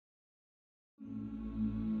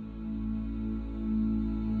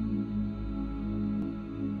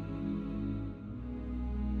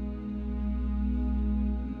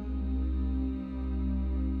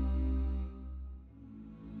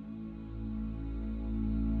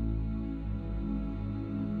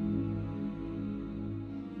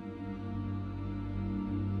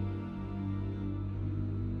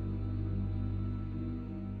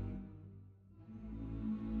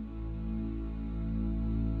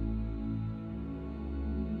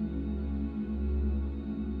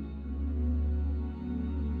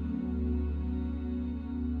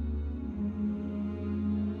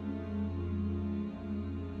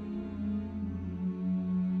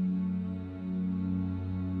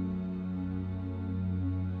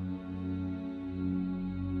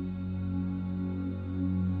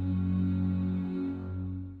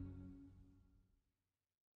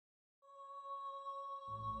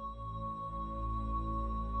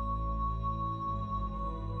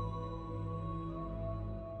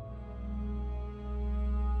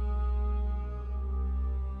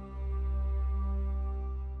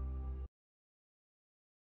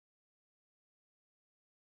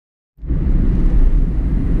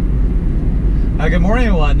Good morning,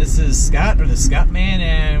 everyone. This is Scott, or the Scottman,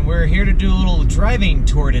 and we're here to do a little driving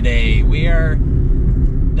tour today. We are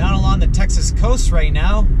down along the Texas coast right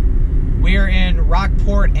now. We are in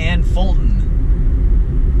Rockport and Fulton.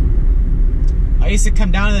 I used to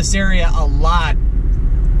come down to this area a lot,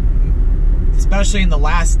 especially in the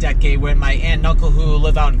last decade when my aunt and uncle, who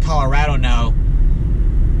live out in Colorado now,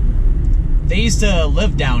 they used to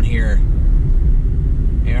live down here.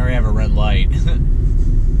 And I already have a red light.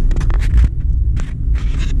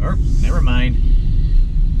 Or, never mind.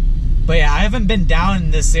 But yeah, I haven't been down in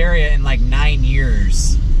this area in like 9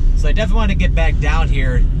 years. So I definitely want to get back down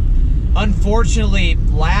here. Unfortunately,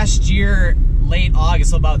 last year, late August,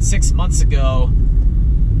 so about 6 months ago,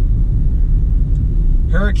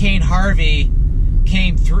 Hurricane Harvey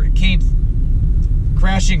came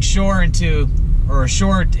crashing shore into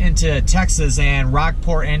Texas, and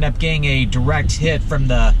Rockport ended up getting a direct hit from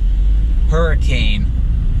the hurricane.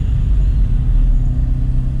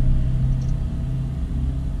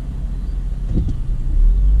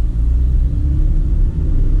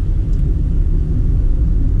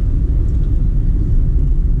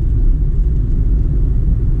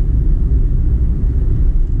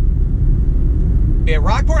 Yeah,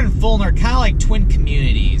 Rockport and Fulton are kind of like twin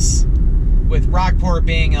communities, with Rockport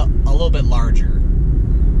being a little bit larger.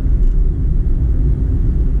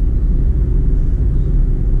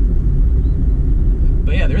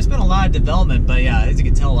 But yeah, there's been a lot of development, but yeah, as you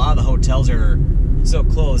can tell, a lot of the hotels are so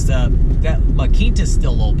closed. That La Quinta's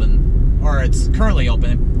still open, or it's currently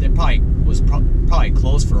open. It probably was probably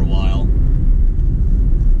closed for a while.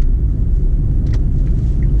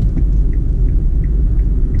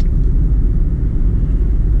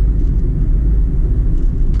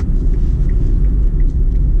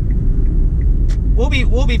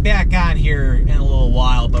 We'll be back on here in a little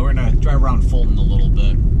while, but we're gonna drive around Fulton a little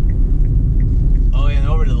bit. Oh, and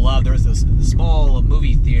over to the left, there's this small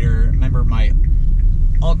movie theater. I remember my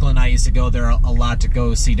uncle and I used to go there a lot to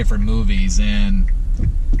go see different movies, and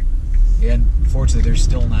yeah, unfortunately, they're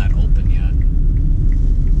still not open yet,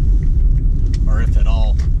 or if at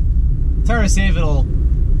all. It's hard to say if it'll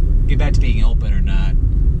get back to being open or not.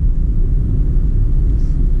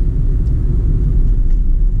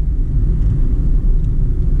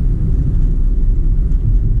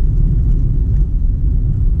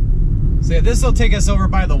 So yeah, this will take us over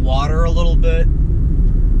by the water a little bit. And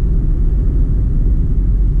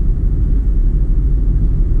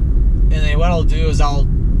then what I'll do is I'll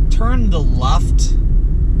turn the left,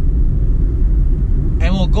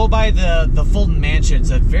 and we'll go by the Fulton Mansion.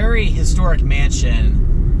 It's a very historic mansion,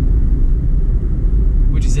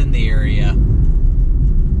 which is in the area.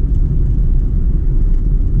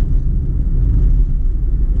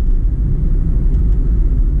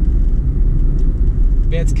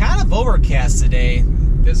 It's kind of overcast today.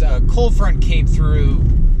 There's a cold front came through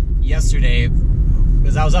yesterday,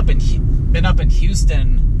 because I was been up in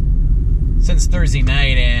Houston since Thursday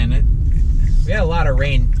night, and we had a lot of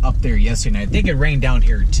rain up there yesterday night. I think it rained down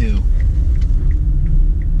here too.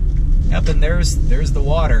 Yep, and there's the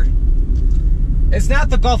water. It's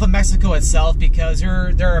not the Gulf of Mexico itself, because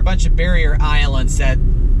there are a bunch of barrier islands that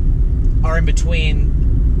are in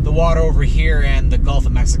between the water over here and the Gulf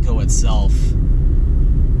of Mexico itself.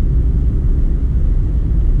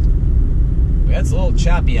 It's a little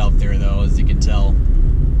choppy out there, though, as you can tell.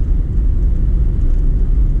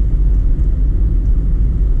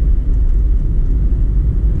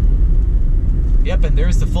 Yep, and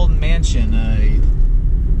there's the Fulton Mansion. I'm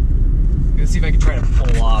gonna see if I can try to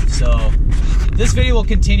pull off. So, this video will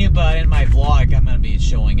continue, but in my vlog, I'm gonna be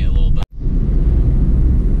showing it a little bit.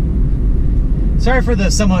 Sorry for the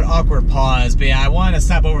somewhat awkward pause, but yeah, I wanted to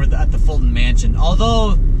stop over at the Fulton Mansion.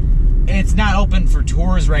 Although it's not open for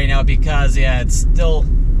tours right now, because yeah, it's still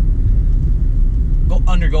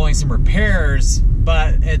undergoing some repairs,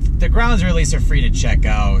 but the grounds at least are free to check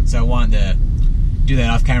out. So I wanted to do that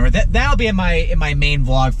off camera. That'll be in my main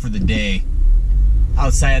vlog for the day,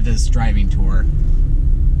 outside of this driving tour.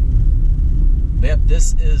 But yep,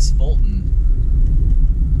 this is Fulton.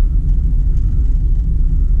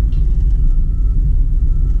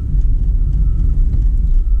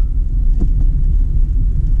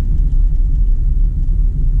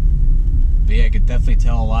 But yeah, I could definitely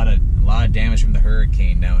tell a lot of damage from the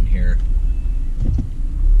hurricane down here.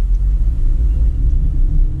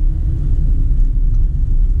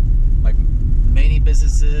 Like, many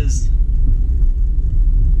businesses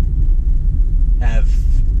have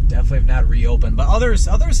definitely not reopened, but others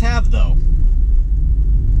have, though.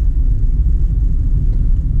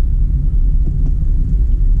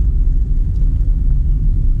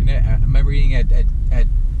 And I remember eating at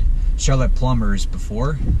Charlotte Plumber's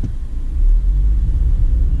before.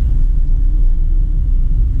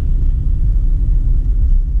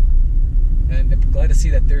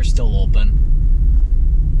 see that they're still open.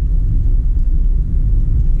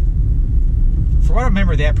 For what I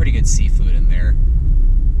remember, they have pretty good seafood in there.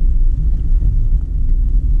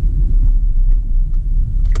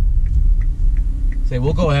 So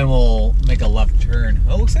we'll go ahead and we'll make a left turn.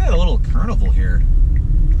 Oh, it looks like a little carnival here.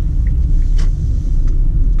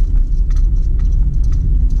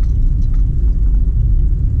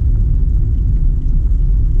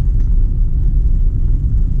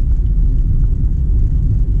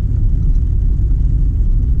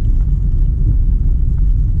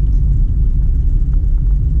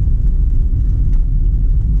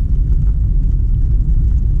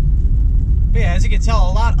 As you can tell,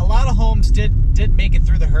 a lot of homes did make it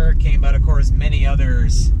through the hurricane, but of course many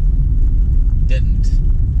others didn't.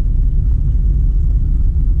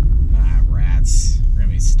 Ah, rats. We're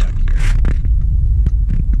gonna be stuck here.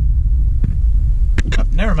 Oh,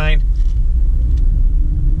 never mind.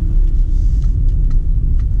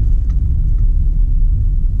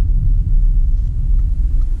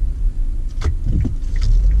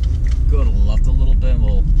 Go to the left a little bit and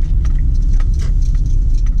we'll...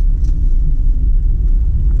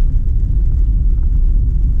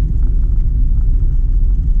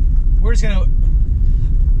 We're just gonna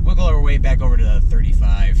wiggle our way back over to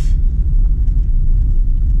 35.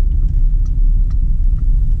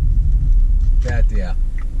 Yeah.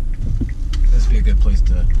 This would be a good place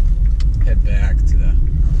to head back to the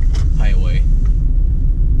highway.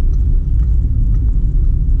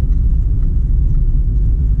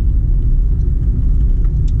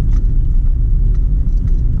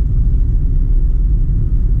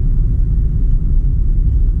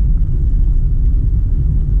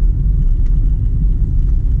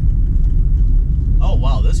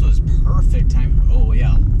 This was perfect time. Oh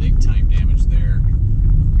yeah, big time damage there.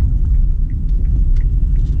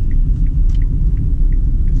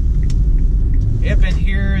 Yep, and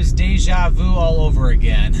here's deja vu all over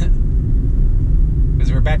again.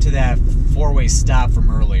 Because we're back to that four-way stop from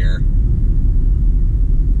earlier.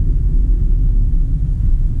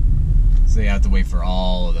 So you have to wait for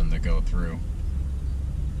all of them to go through.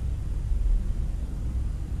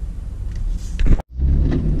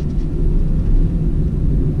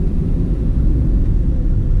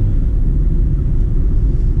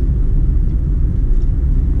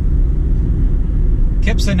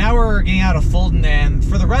 So now we're getting out of Fulton, and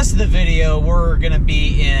for the rest of the video, we're going to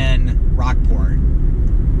be in Rockport.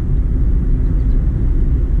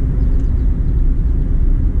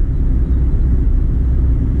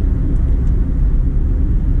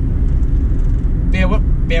 Yeah,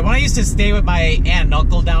 when I used to stay with my aunt and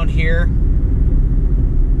uncle down here,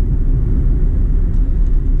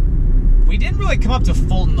 we didn't really come up to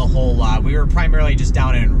Fulton a whole lot. We were primarily just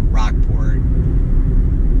down in Rockport.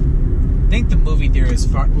 I think the movie theater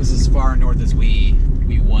was as far north as we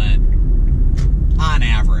went, on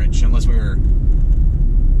average, unless we were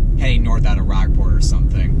heading north out of Rockport or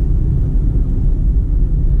something.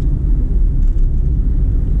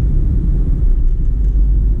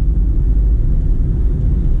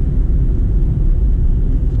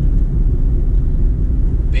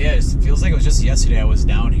 But yeah, it feels like it was just yesterday I was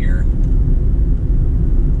down here.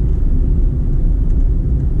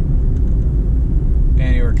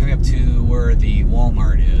 And we're coming up to where the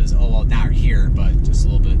Walmart is. Oh, well, not here, but just a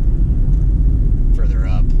little bit further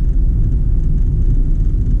up.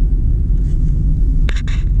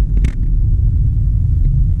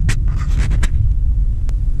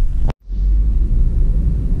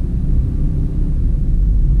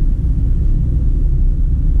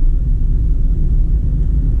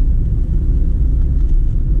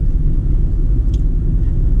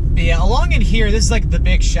 Yeah, along in here, this is like the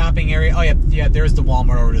big shopping area. Oh, yeah, there's the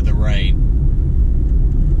Walmart over to the right.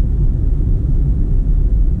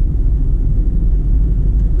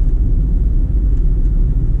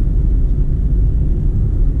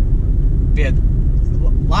 Yeah,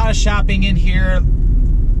 a lot of shopping in here.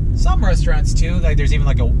 Some restaurants, too. Like, there's even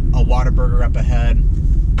like a Whataburger up ahead.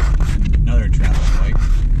 Another traffic light.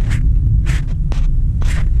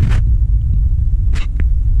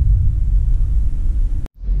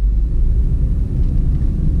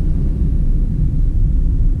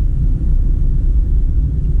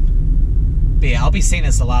 But yeah, I'll be saying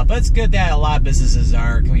this a lot, but it's good that a lot of businesses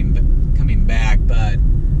are coming back, but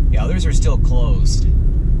yeah, others are still closed.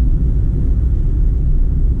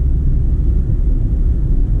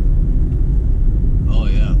 Oh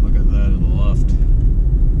yeah, look at that to the left.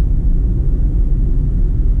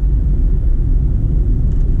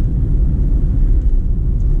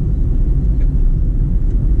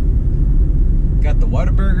 Got the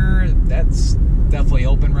Whataburger, that's definitely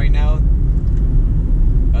open right now.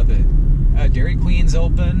 Dairy Queen's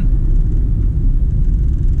open.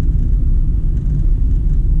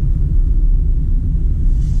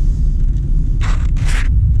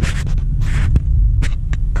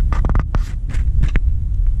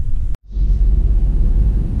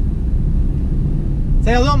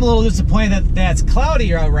 So I'm a little disappointed that it's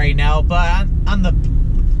cloudy out right now, but on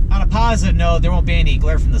a positive note, there won't be any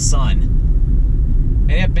glare from the sun.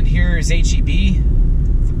 And up in here is HEB,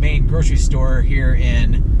 the main grocery store here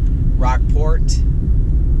in Rockport.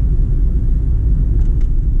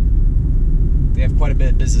 They have quite a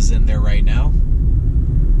bit of business in there right now.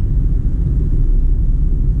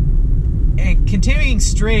 And continuing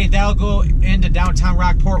straight, that'll go into downtown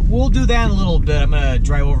Rockport. We'll do that in a little bit. I'm going to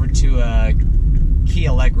drive over to Key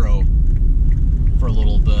Allegro for a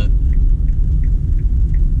little bit.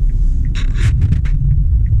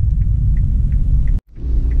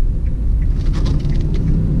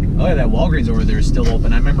 Oh yeah, that Walgreens over there is still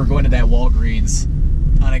open. I remember going to that Walgreens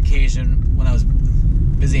on occasion when I was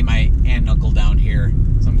visiting my aunt and uncle down here.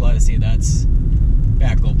 So I'm glad to see that's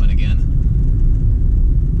back open again.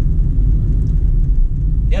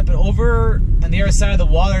 Yeah, but over on the other side of the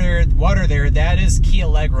water there, that is Key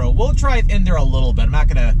Allegro. We'll drive in there a little bit. I'm not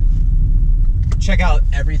gonna check out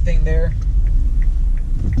everything there.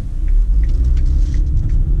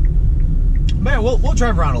 But yeah, we'll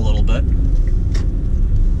drive around a little bit.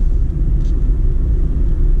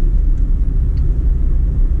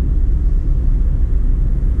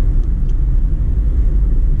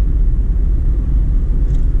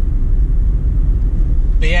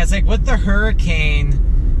 But yeah, it's like with the hurricane,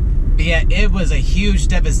 yeah, it was a huge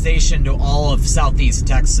devastation to all of southeast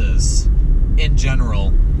Texas in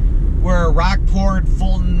general. Where Rockport,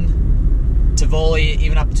 Fulton, Tivoli,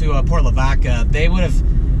 even up to Port Lavaca, they would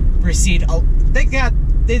have received. They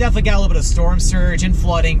definitely got a little bit of storm surge and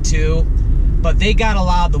flooding too, but they got a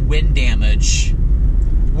lot of the wind damage.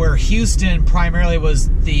 Where Houston primarily was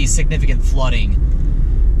the significant flooding.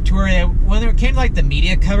 To where when it came to like the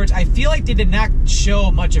media coverage, I feel like they did not show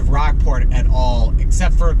much of Rockport at all,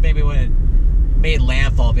 except for maybe when it made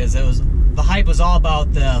landfall, because the hype was all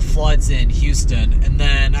about the floods in Houston. And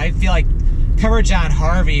then I feel like coverage on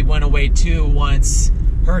Harvey went away too once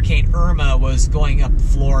Hurricane Irma was going up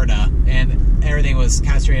Florida and everything was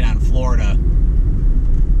concentrated on Florida.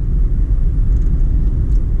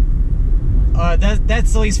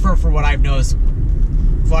 That's at least for what I've noticed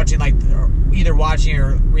watching, like either watching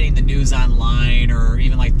or reading the news online, or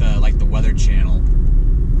even like the Weather Channel.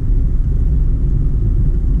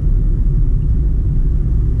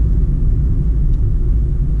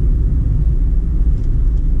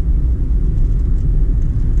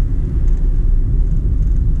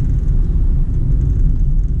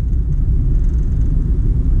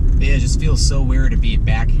 But yeah, it just feels so weird to be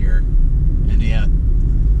back here, and yeah,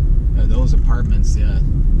 those apartments, yeah,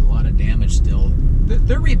 a lot of damage still.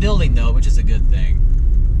 They're rebuilding though, which is a good thing.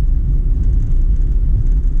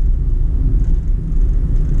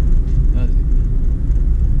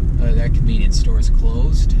 That convenience store is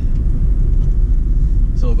closed.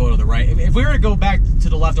 So we'll go to the right. If we were to go back to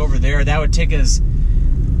the left over there, that would take us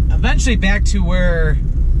eventually back to where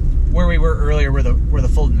we were earlier, where the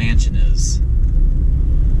Fulton Mansion is.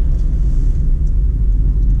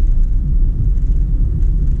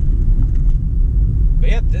 But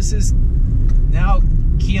yep, this is now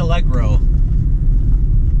Key Allegro.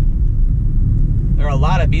 There are a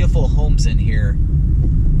lot of beautiful homes in here.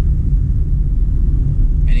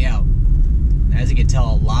 And yeah, as you can tell,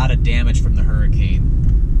 a lot of damage from the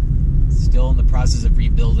hurricane. Still in the process of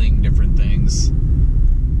rebuilding different things.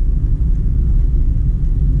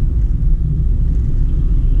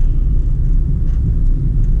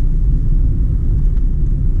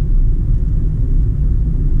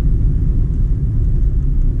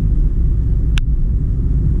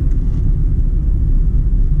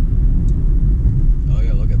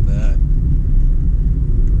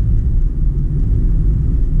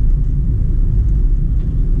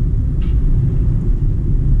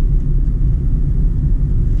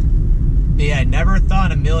 Never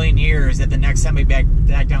thought in a million years that the next time we back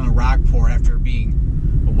down to Rockport after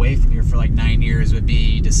being away from here for like 9 years would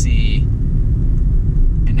be to see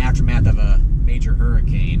an aftermath of a major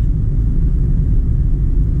hurricane.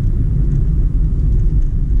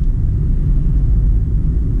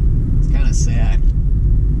 It's kind of sad.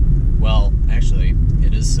 Well, actually,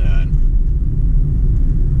 it is sad.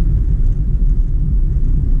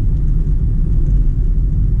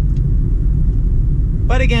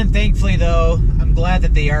 But again, thankfully though, I'm glad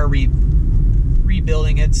that they are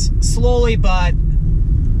rebuilding it slowly, but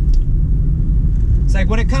it's like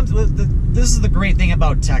when it comes to this is the great thing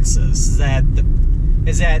about Texas,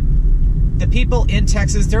 is that the people in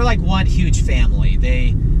Texas, they're like one huge family.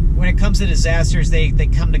 When it comes to disasters, they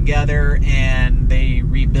come together and they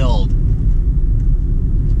rebuild.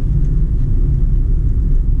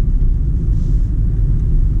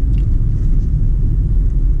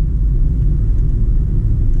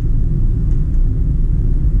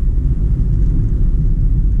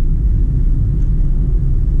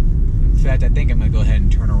 In fact, I think I'm going to go ahead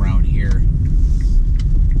and turn around here.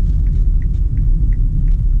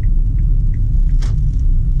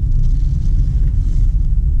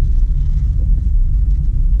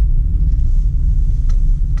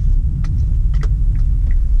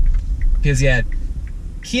 Because yeah,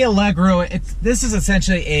 Key Allegro, this is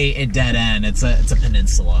essentially a dead end. It's a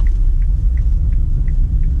peninsula.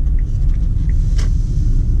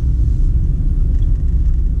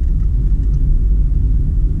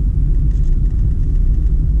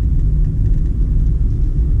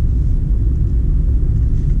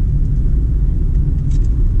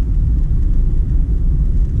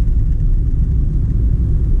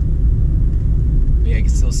 Yeah, I can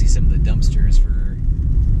still see some of the dumpsters for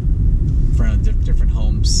front of different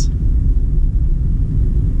homes.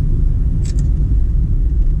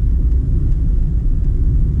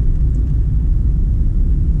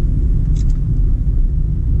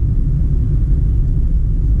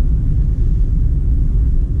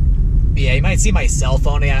 Yeah, you might see my cell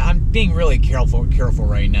phone. Yeah, I'm being really careful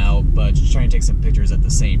right now, but just trying to take some pictures at the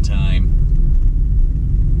same time.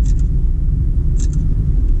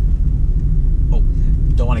 Oh,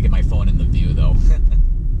 don't want to get my phone in the view though.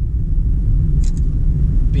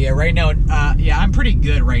 But yeah, right now, yeah, I'm pretty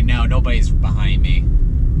good right now. Nobody's behind me.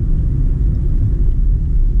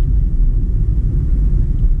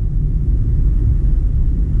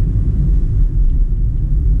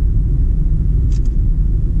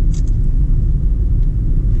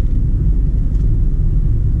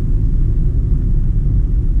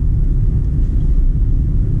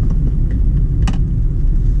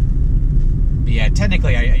 But yeah,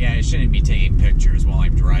 technically, I shouldn't be taking pictures while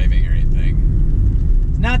I'm driving or anything.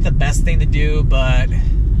 Not the best thing to do, but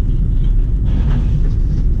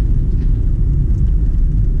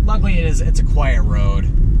luckily it's a quiet road.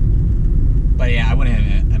 But yeah, I went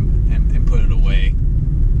ahead and put it away.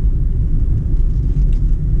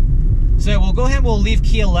 So we'll go ahead and we'll leave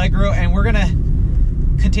Key Allegro and we're gonna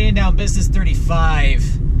continue down Business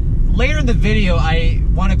 35. Later in the video, I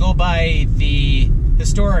want to go by the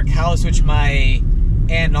historic house which my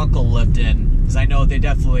aunt and uncle lived in, because I know they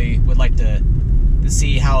definitely would like to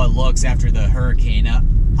see how it looks after the hurricane.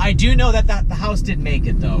 I do know that the house did make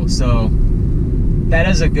it though, so that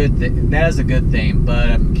is a good thing. But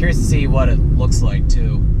I'm curious to see what it looks like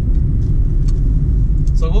too.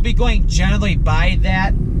 So we'll be going generally by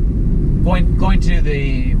that, going to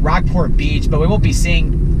the Rockport beach, but we won't be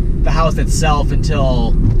seeing the house itself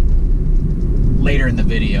until later in the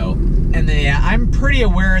video. And then, yeah, I'm pretty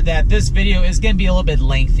aware that this video is going to be a little bit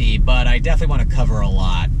lengthy, but I definitely want to cover a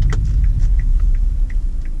lot.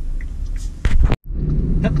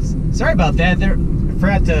 Sorry about that. I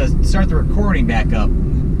forgot to start the recording back up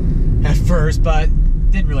at first, but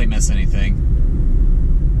didn't really miss anything.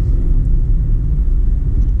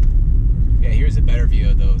 Yeah, here's a better view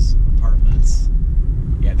of those apartments.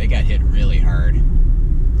 Yeah, they got hit really hard.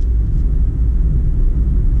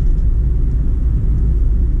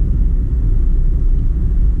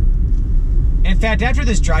 In fact, after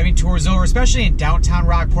this driving tour is over, especially in downtown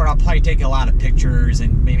Rockport, I'll probably take a lot of pictures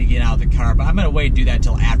and maybe get out of the car, but I'm going to wait and do that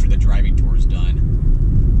until after the driving tour is done.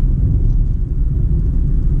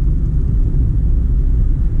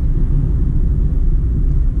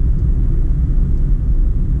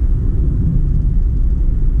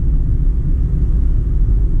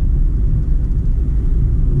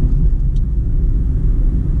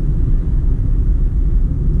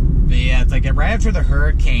 Like right after the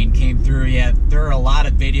hurricane came through, yeah, there are a lot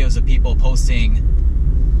of videos of people posting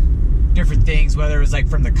different things, whether it was like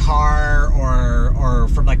from the car or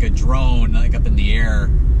from like a drone, like up in the air.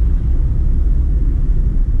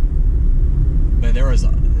 But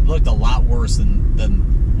it looked a lot worse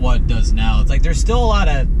than what it does now. It's like there's still a lot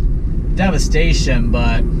of devastation,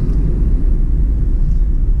 but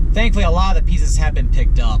thankfully a lot of the pieces have been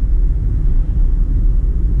picked up.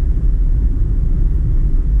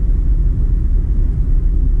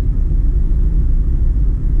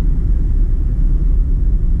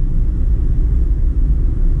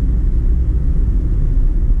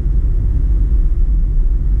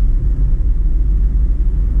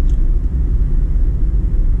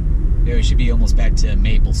 We should be almost back to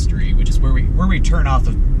Maple Street, which is where we turn off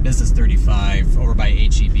of Business 35 over by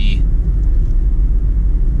HEB.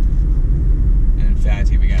 And in fact,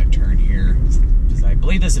 we got to turn here, because I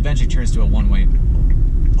believe this eventually turns to a one-way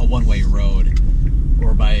road,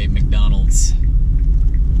 or by McDonald's.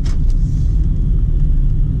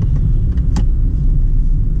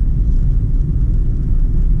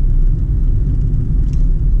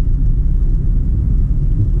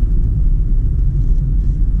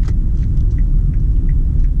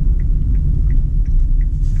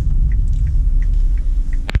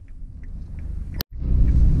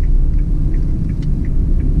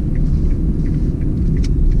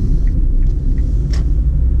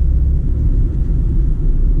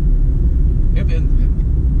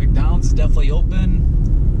 Definitely open,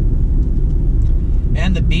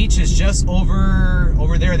 and the beach is just over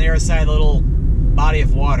there on the other side of the little body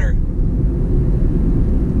of water.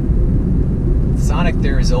 Sonic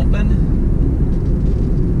there is open.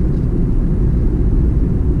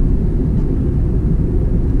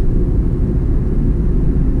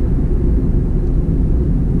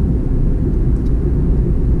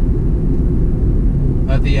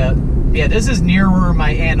 Yeah, this is near where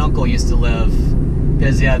my aunt and uncle used to live.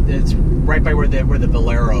 Because yeah, it's right by where the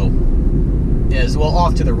Valero is. Well,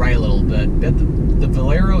 off to the right a little bit. But the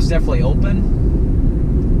Valero is definitely open.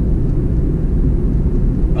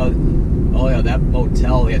 Oh yeah, that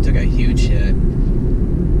motel, yeah, took a huge hit.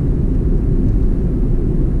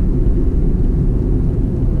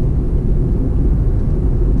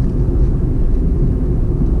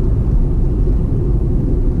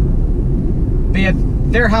 But yeah,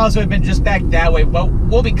 their house would have been just back that way, but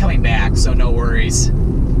we'll be coming back, so no worries.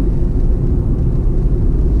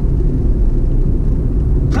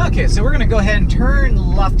 Okay, so we're gonna go ahead and turn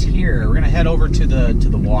left here. We're gonna head over to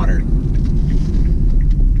the water.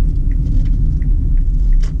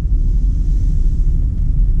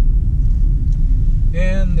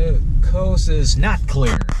 And the coast is not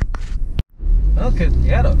clear. Okay,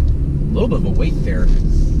 you had a little bit of a wait there.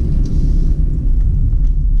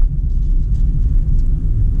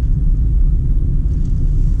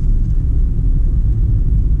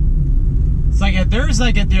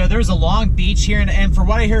 There's a long beach here, and for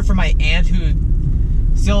what I hear from my aunt, who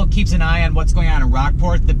still keeps an eye on what's going on in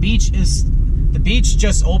Rockport, the beach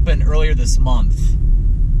just opened earlier this month.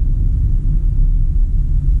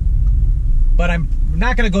 But I'm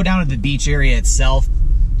not going to go down to the beach area itself,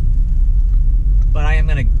 but I am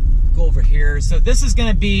going to go over here. So this is going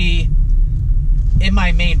to be in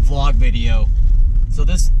my main vlog video. So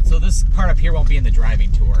this part up here won't be in the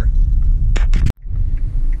driving tour.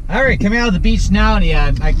 All right, coming out of the beach now, and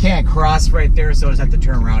yeah, I can't cross right there, so I just have to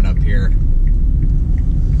turn around up here.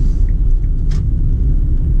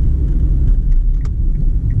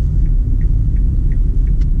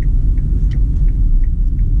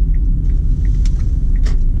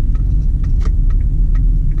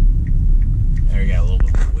 There we got a little bit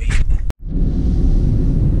of weight.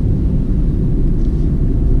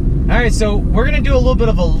 All right, so we're gonna do a little bit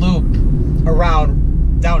of a loop around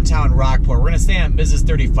downtown Rockport. We're going to stay on Business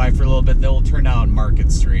 35 for a little bit, then we'll turn down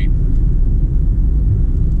Market Street.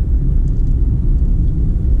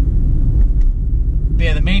 But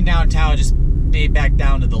yeah, the main downtown will just be back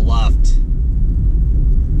down to the left.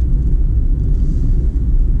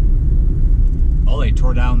 Oh, they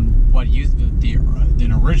tore down what used the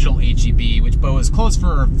original HEB, which was closed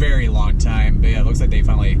for a very long time. But yeah, it looks like they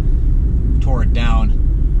finally tore it down.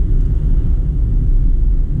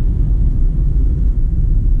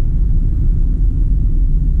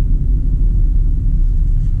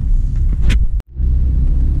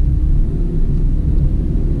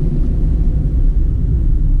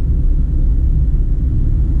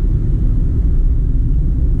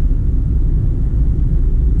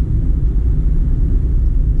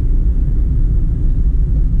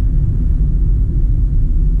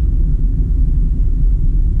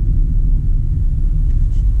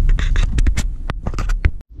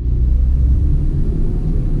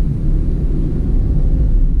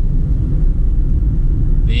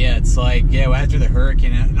 It's like, yeah, after the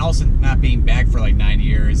hurricane, and also not being back for like 9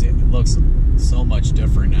 years, it looks so much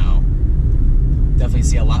different now. Definitely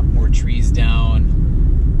see a lot more trees down.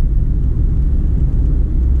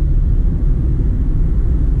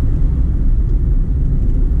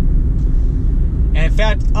 And in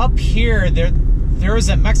fact, up here, there is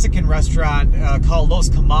a Mexican restaurant called Los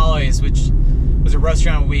Camales, which was a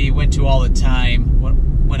restaurant we went to all the time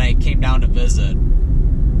when I came down to visit.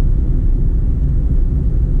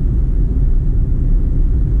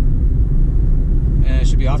 It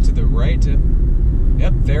should be off to the right.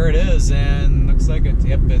 Yep, there it is, and looks like it.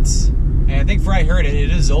 Yep, it's. And I think, for I heard it, it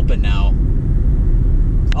is open now.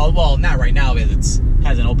 Oh well, not right now because it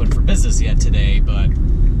hasn't opened for business yet today, but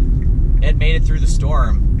it made it through the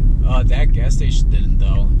storm. That gas station didn't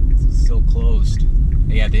though. It's still closed.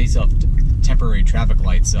 Yeah, they still have temporary traffic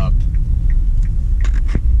lights up.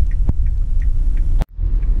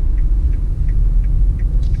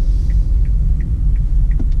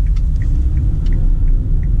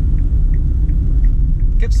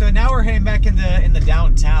 Yep, so now we're heading back in the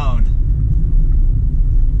downtown.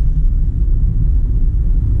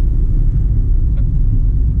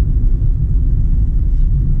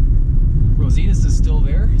 Rosita's is still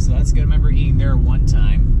there, so that's good. I remember eating there one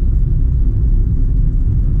time.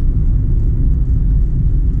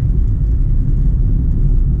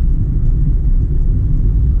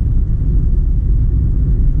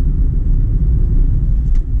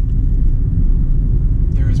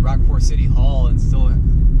 There's Rockport City Hall, and still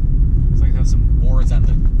looks like they have some boards on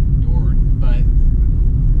the door, but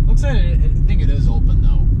looks like I think it is open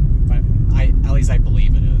though. But at least I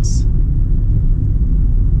believe it is.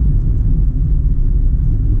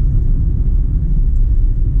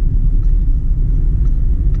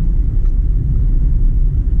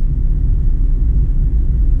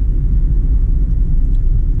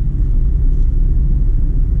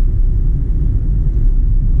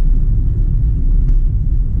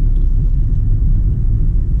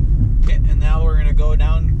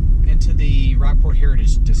 Rockport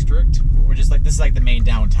Heritage District. We're just like, this is like the main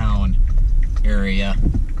downtown area.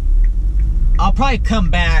 I'll probably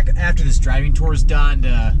come back after this driving tour is done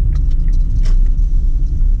to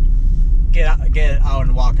get out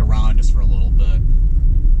and walk around just for a little bit.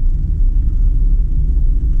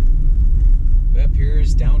 Up here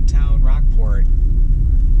is downtown Rockport.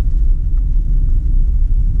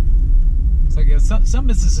 Looks like some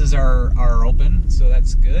businesses are open, so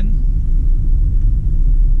that's good.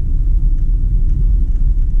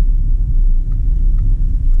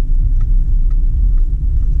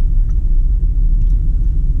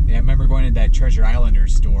 Yeah, I remember going to that Treasure Islander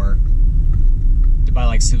store to buy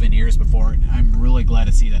like souvenirs before. I'm really glad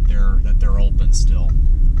to see that they're open still.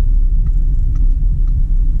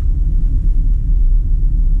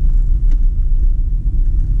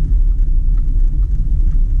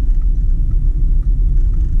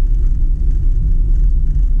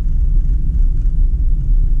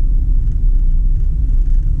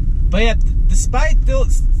 But yeah, despite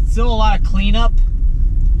still a lot of cleanup,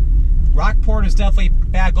 Rockport is definitely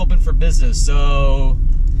back open for business. So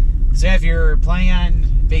if you're planning on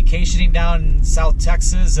vacationing down in South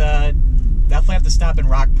Texas, definitely have to stop in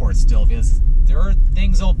Rockport still, because there are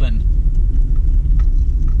things open.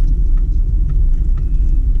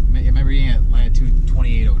 I remember being at latitude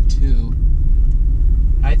 2802.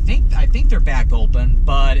 I think they're back open,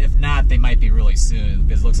 but if not, they might be really soon,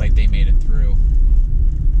 because it looks like they made it through.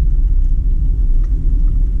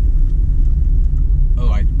 Oh,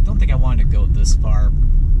 I don't think I wanted to go this far.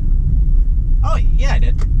 Oh, yeah, I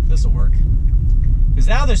did. This will work. Because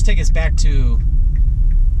now this take us back to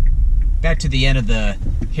the end of the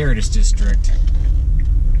Heritage District.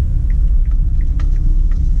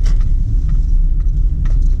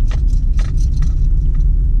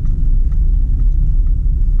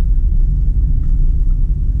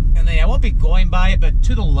 And then I won't be going by it, but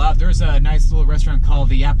to the left, there's a nice little restaurant called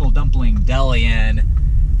the Apple Dumpling Deli, and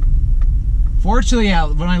fortunately,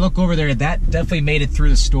 when I look over there, that definitely made it through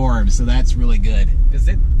the storm, so that's really good. Because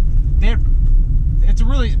it's a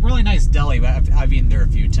really nice deli. I've eaten there a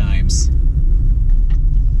few times.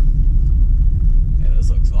 Yeah,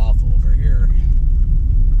 this looks awful over here.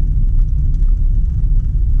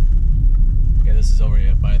 Yeah, this is over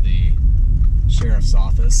here by the sheriff's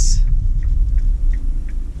office.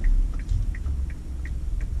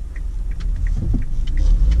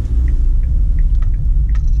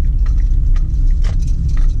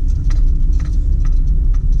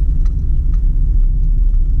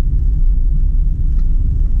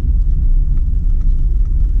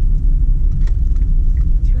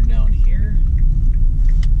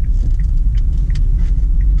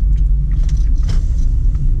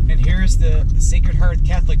 The Sacred Heart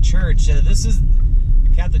Catholic Church. This is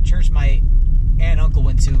the Catholic church my aunt and uncle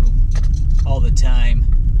went to all the time,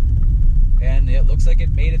 and it looks like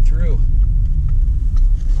it made it through.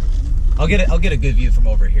 I'll get a good view from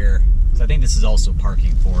over here, so I think this is also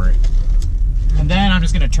parking for it. And then I'm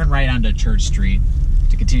just going to turn right onto Church Street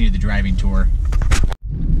to continue the driving tour.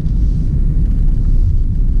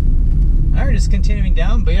 Alright, just continuing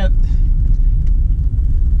down, but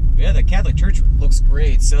yeah, the Catholic Church looks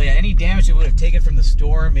great. So yeah, any damage it would have taken from the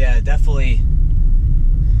storm, yeah, definitely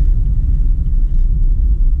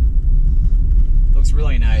looks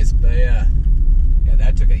really nice. But yeah,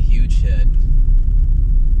 that took a huge hit.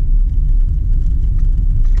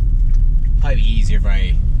 Probably be easier if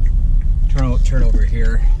I turn over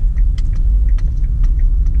here.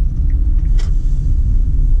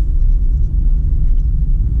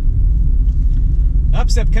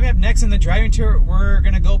 So coming up next in the driving tour, we're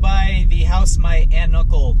gonna go by the house my aunt and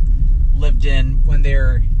uncle lived in when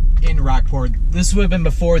they're in Rockport. This would have been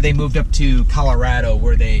before they moved up to Colorado,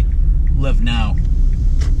 where they live now.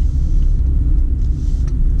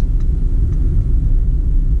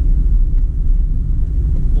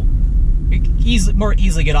 More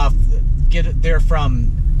easily get there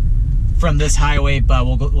from this highway, but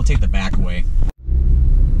we'll take the back way.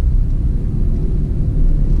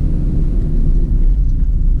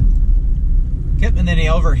 Yep, and then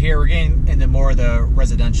over here we're getting into more of the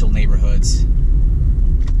residential neighborhoods.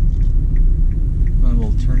 And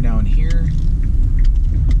we'll turn down here.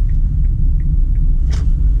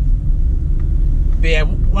 But yeah,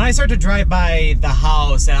 when I start to drive by the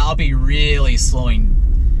house, I'll be really slowing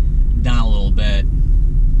down a little bit.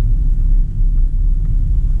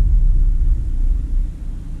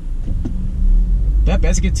 Yep,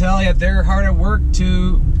 as you can tell, yeah, they're hard at work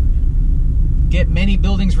to get many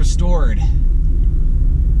buildings restored.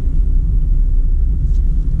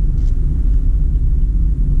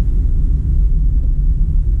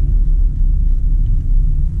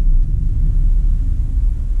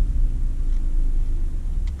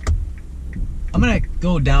 I'm gonna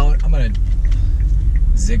go down, I'm gonna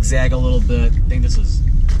zigzag a little bit. I think this is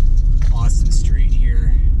Austin Street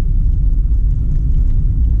here.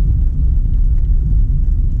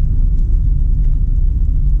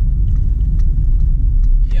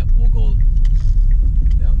 Yep, we'll go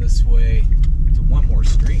down this way to one more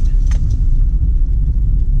street.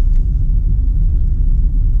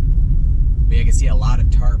 But you can see a lot of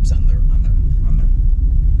tarps on the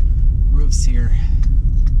roofs here.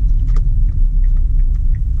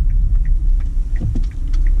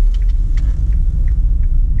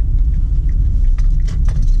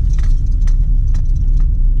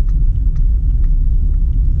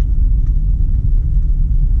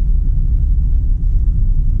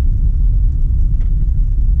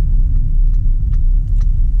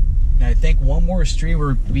 I think one more street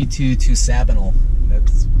will be to Sabinal.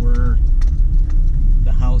 That's where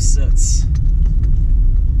the house sits.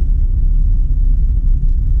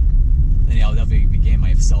 And yeah, I'll definitely be getting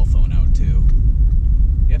my cell phone out too.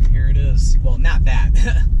 Yep, here it is. Well, not that.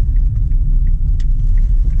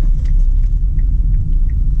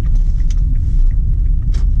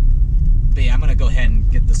 But yeah, I'm gonna go ahead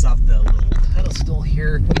and get this off the little pedestal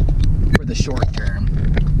here for the short term.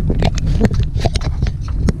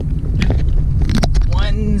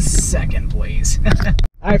 1 second, please.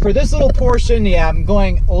 Alright, for this little portion, yeah, I'm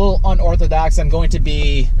going a little unorthodox. I'm going to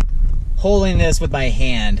be holding this with my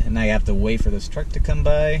hand, and I have to wait for this truck to come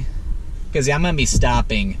by. Because yeah, I'm going to be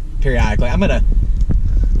stopping periodically. I'm going to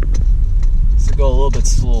go a little bit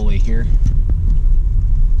slowly here.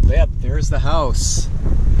 But yep, there's the house.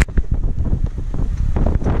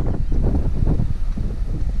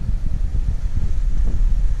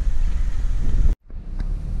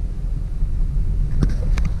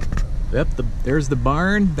 Yep, there's the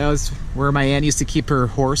barn. That was where my aunt used to keep her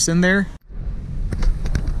horse in there.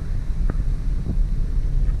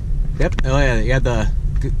 Yep, oh yeah, the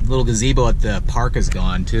little gazebo at the park is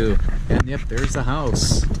gone too. And yep, there's the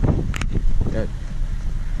house. Yep.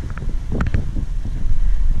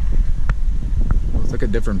 Looks like a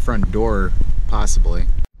different front door, possibly.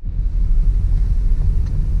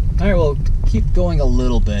 Alright, well, keep going a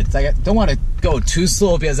little bit. I don't want to go too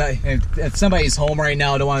slow because if somebody's home right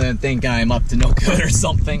now, I don't want them to think I'm up to no good or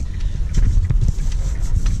something.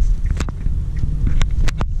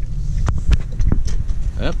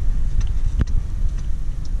 Yep.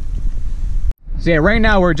 So yeah, right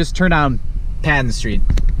now we're just turned on Patton Street.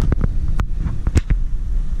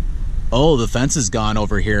 Oh, the fence is gone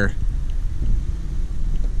over here.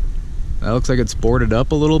 That looks like it's boarded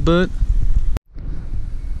up a little bit.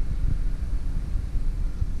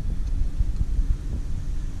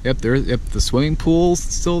 Yep, the swimming pool's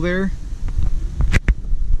still there.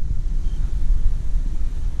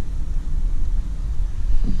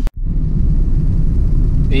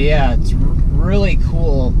 But yeah, it's really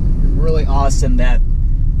cool, really awesome that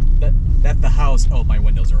the house. Oh, my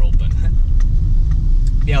windows are open.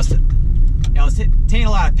 Yeah, I was taking a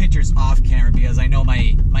lot of pictures off camera because I know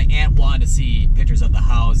my aunt wanted to see pictures of the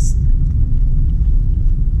house.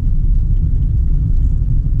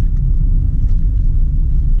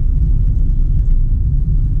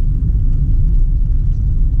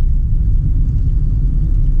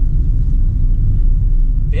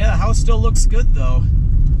 Yeah, the house still looks good though.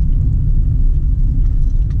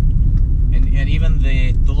 And even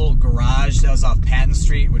the little garage that was off Patton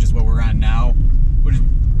Street, which is what we're on now,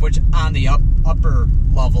 which on the upper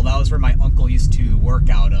level, that was where my uncle used to work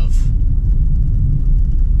out of.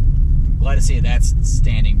 Glad to see that's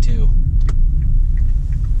standing too.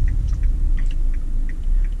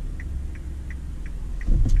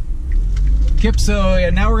 Kip, so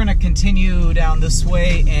yeah, now we're gonna continue down this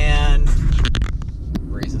way and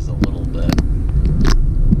raises a little bit.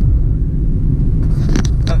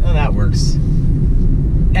 Oh, that works.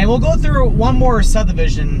 And we'll go through one more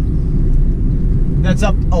subdivision that's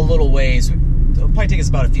up a little ways. It'll probably take us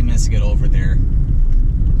about a few minutes to get over there.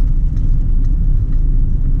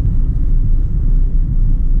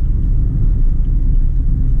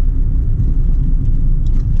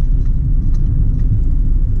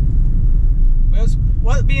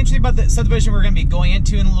 What'd be interesting about the subdivision we're going to be going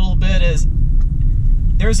into in a little bit is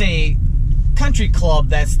there's a country club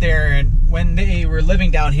that's there, and when they were living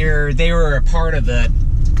down here, they were a part of it.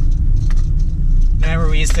 Remember,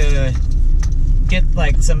 we used to get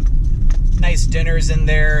like some nice dinners in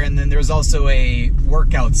there, and then there's also a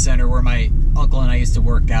workout center where my uncle and I used to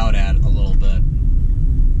work out at a little bit.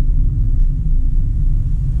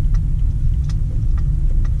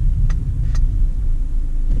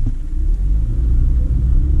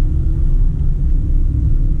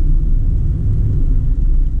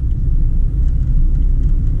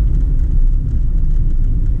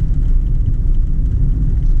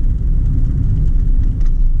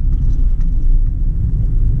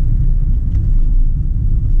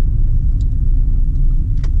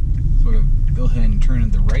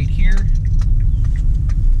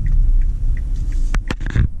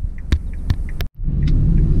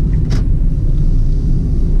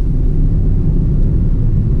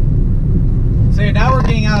 Now we're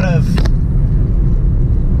getting out of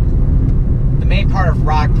the main part of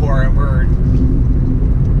Rockport, and we're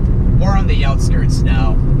more on the outskirts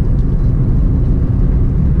now.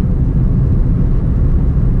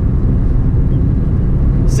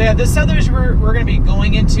 So yeah, this subdivision we're going to be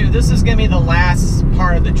going into, this is going to be the last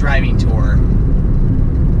part of the driving tour.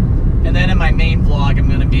 And then in my main vlog, I'm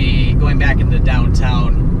going to be going back into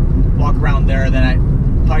downtown, walk around there, then I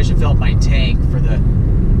probably should fill up my tank for the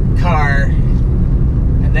car.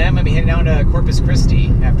 And then I'm going to be heading down to Corpus Christi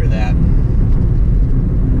after that.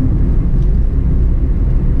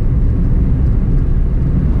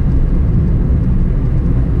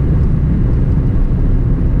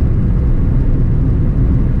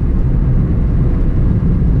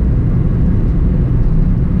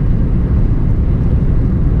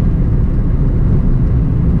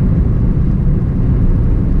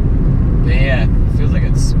 But yeah, it feels like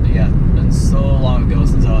it's been so long ago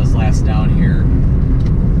since I was last down here.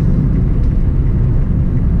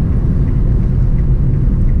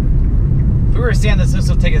 We understand that this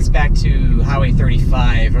will take us back to Highway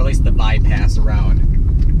 35, or at least the bypass around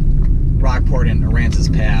Rockport and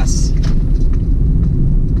Aransas Pass.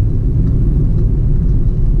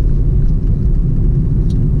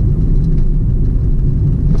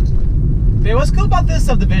 But what's cool about this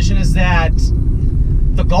subdivision is that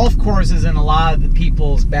the golf course is in a lot of the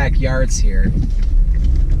people's backyards here.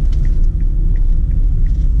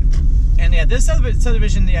 And yeah, this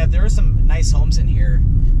subdivision, yeah, there are some nice homes in here.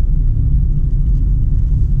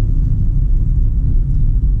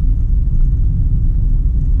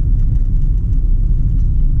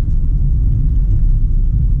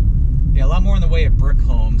 A lot more in the way of brick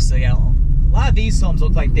homes. So yeah, a lot of these homes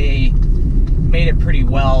look like they made it pretty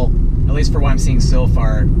well, at least for what I'm seeing so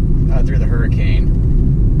far through the hurricane.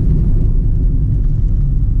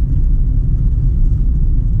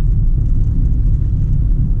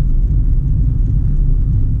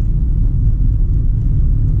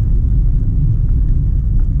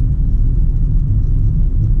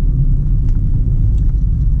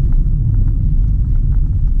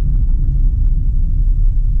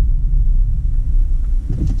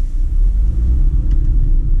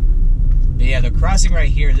 Yeah, the crossing right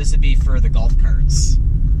here, this would be for the golf carts.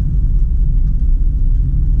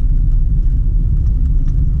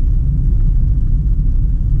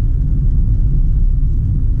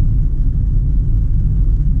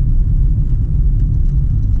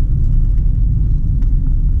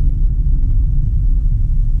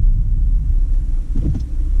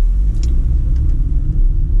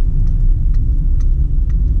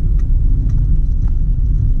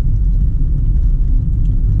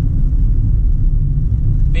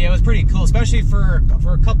 Pretty cool, especially for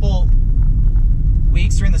a couple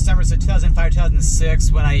weeks during the summer, so 2005,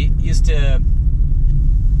 2006, when I used to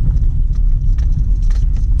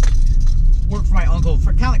work for my uncle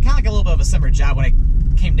for kind of like a little bit of a summer job when I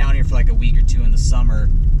came down here for like a week or two in the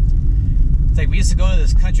summer. It's like we used to go to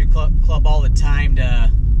this country club all the time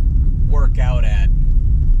to work out at.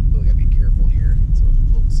 Oh, we gotta be careful here. It's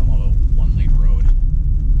somewhat of a one-lane road.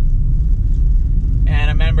 And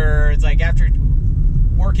I remember it's like after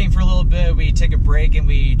working for a little bit, we take a break and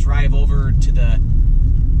we drive over to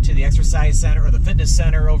the exercise center or the fitness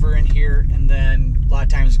center over in here, and then a lot of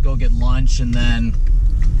times go get lunch and then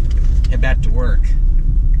head back to work.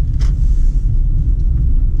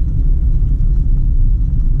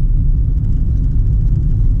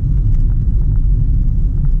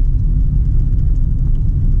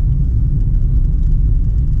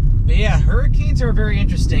 But yeah, hurricanes are very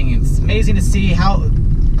interesting. It's amazing to see how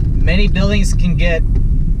many buildings can get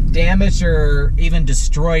damaged or even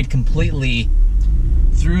destroyed completely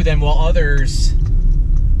through them, while others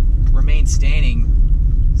remain standing.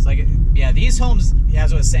 It's like, yeah, these homes,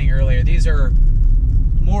 as I was saying earlier, these are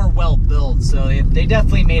more well built, so they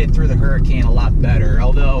definitely made it through the hurricane a lot better.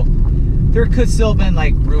 Although there could still have been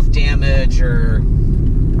like roof damage or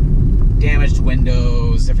damaged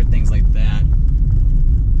windows, different things like that.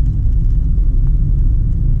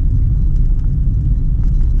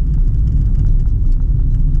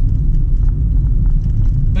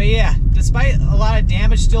 But yeah, despite a lot of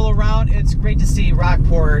damage still around, it's great to see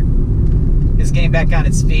Rockport is getting back on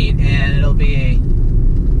its feet, and it'll be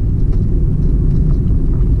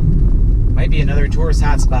might be another tourist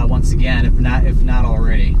hotspot once again, if not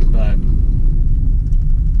already. But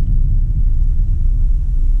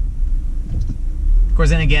of course,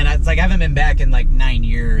 then again, it's like I haven't been back in like 9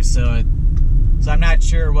 years, so I'm not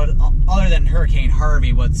sure what, other than Hurricane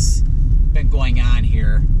Harvey, what's been going on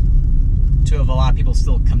here. To have a lot of people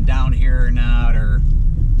still come down here or not, or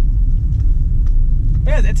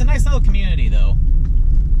yeah, it's a nice little community though.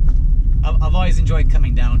 I've always enjoyed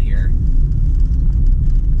coming down here.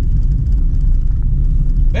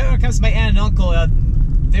 But when it comes to my aunt and uncle,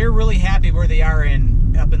 they're really happy where they are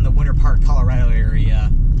up in the Winter Park, Colorado area.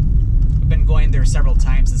 I've been going there several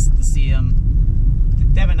times to see them.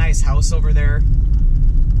 They have a nice house over there,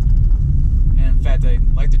 and in fact,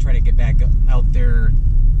 I'd like to try to get back out there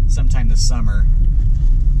sometime this summer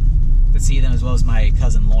to see them, as well as my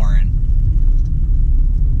cousin Lauren.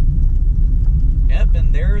 Yep,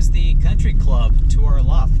 and there's the country club to our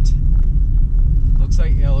left. Looks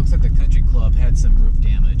like the country club had some roof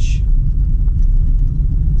damage.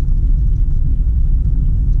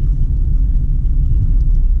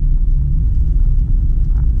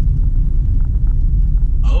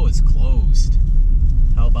 Oh, it's closed.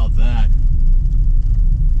 How about that?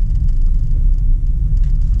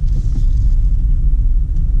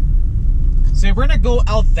 So we're gonna go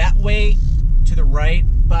out that way to the right,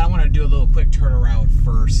 but I want to do a little quick turnaround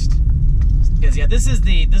first, because yeah, this is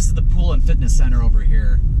the pool and fitness center over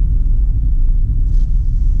here.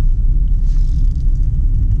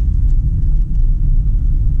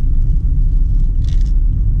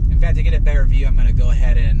 In fact, to get a better view, I'm gonna go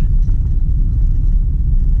ahead and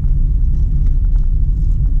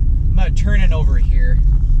turn it over here.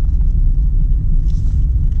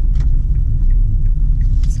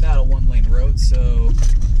 Not a one-lane road, so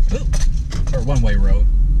or one-way road.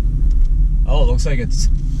 Oh, it looks like it's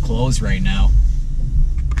closed right now.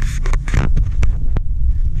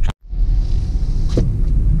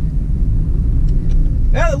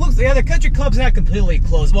 Yeah, it looks, yeah, the country club's not completely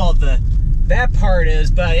closed. Well, that part is,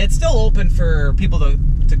 but it's still open for people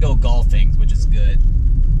to go golfing, which is good.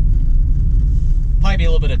 Probably be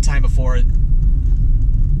a little bit of time before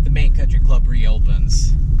the main country club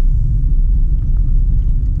reopens.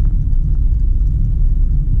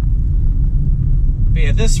 But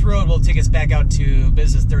yeah, this road will take us back out to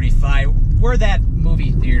Business 35, where that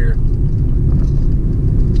movie theater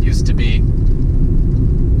used to be.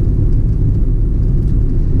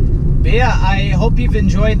 But yeah, I hope you've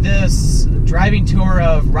enjoyed this driving tour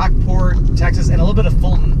of Rockport, Texas, and a little bit of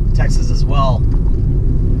Fulton, Texas as well.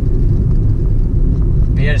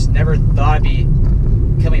 But yeah, I just never thought I'd be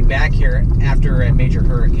coming back here after a major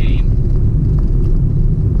hurricane.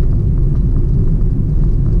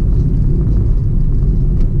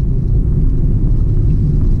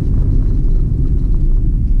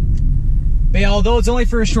 But yeah, although it's only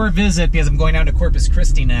for a short visit, because I'm going down to Corpus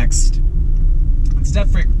Christi next, it's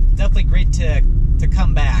definitely great to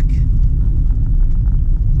come back.